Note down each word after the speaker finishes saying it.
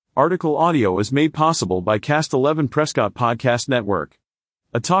Article audio is made possible by Cast 11 Prescott Podcast Network,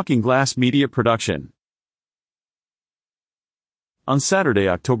 a Talking Glass Media production. On Saturday,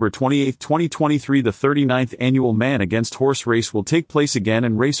 October 28, 2023, the 39th annual Man Against Horse race will take place again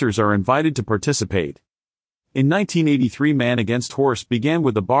and racers are invited to participate. In 1983, Man Against Horse began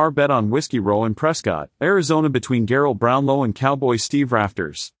with a bar bet on Whiskey Row in Prescott, Arizona between Gerald Brownlow and cowboy Steve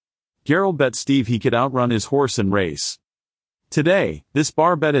Rafters. Gerald bet Steve he could outrun his horse and race. Today, this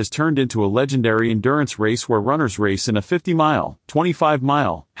bar bet has turned into a legendary endurance race where runners race in a 50-mile,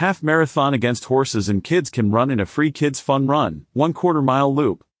 25-mile, half marathon against horses and kids can run in a free Kids Fun Run, 1/4 mile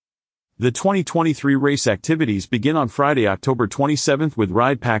loop. The 2023 race activities begin on Friday, October 27th with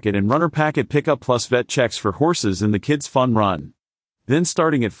ride packet and runner packet pickup plus vet checks for horses in the Kids Fun Run. Then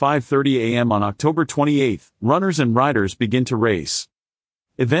starting at 5:30 a.m. on October 28th, runners and riders begin to race.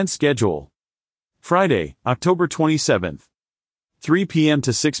 Event schedule. Friday, October 27th. 3 p.m.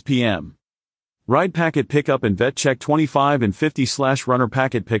 to 6 p.m. Ride packet pickup and vet check 25 and 50/runner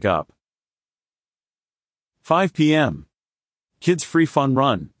packet pickup. 5 p.m. Kids Free Fun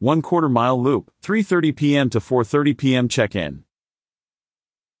Run, 1/4 mile loop, 3:30 p.m. to 4:30 p.m. check-in.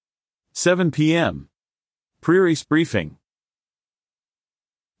 7 p.m. Pre-race briefing.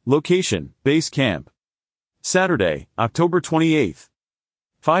 Location, Base Camp. Saturday, October 28th.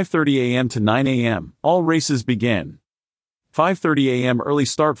 5:30 a.m. to 9 a.m. All races begin. 5:30 a.m. early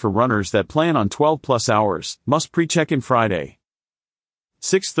start for runners that plan on 12+ hours, must pre-check-in Friday.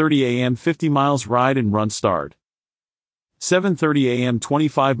 6:30 a.m. 50 miles ride and run start. 7:30 a.m.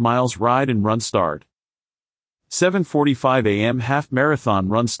 25 miles ride and run start. 7:45 a.m. half marathon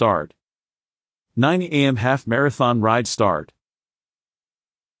run start. 9 a.m. half marathon ride start.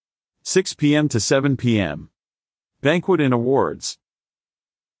 6 p.m. to 7 p.m. Banquet and awards.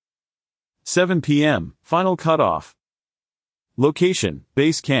 7 p.m. Final cutoff. Location,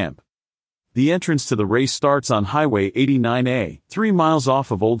 Base Camp. The entrance to the race starts on Highway 89A, 3 miles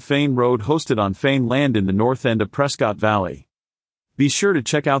off of Old Fane Road, hosted on Fane land in the north end of Prescott Valley. Be sure to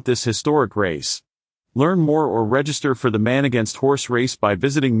check out this historic race. Learn more or register for the Man Against Horse race by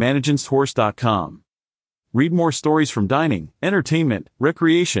visiting managainst-horse.com. Read more stories from dining, entertainment,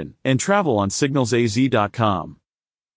 recreation, and travel on signalsaz.com.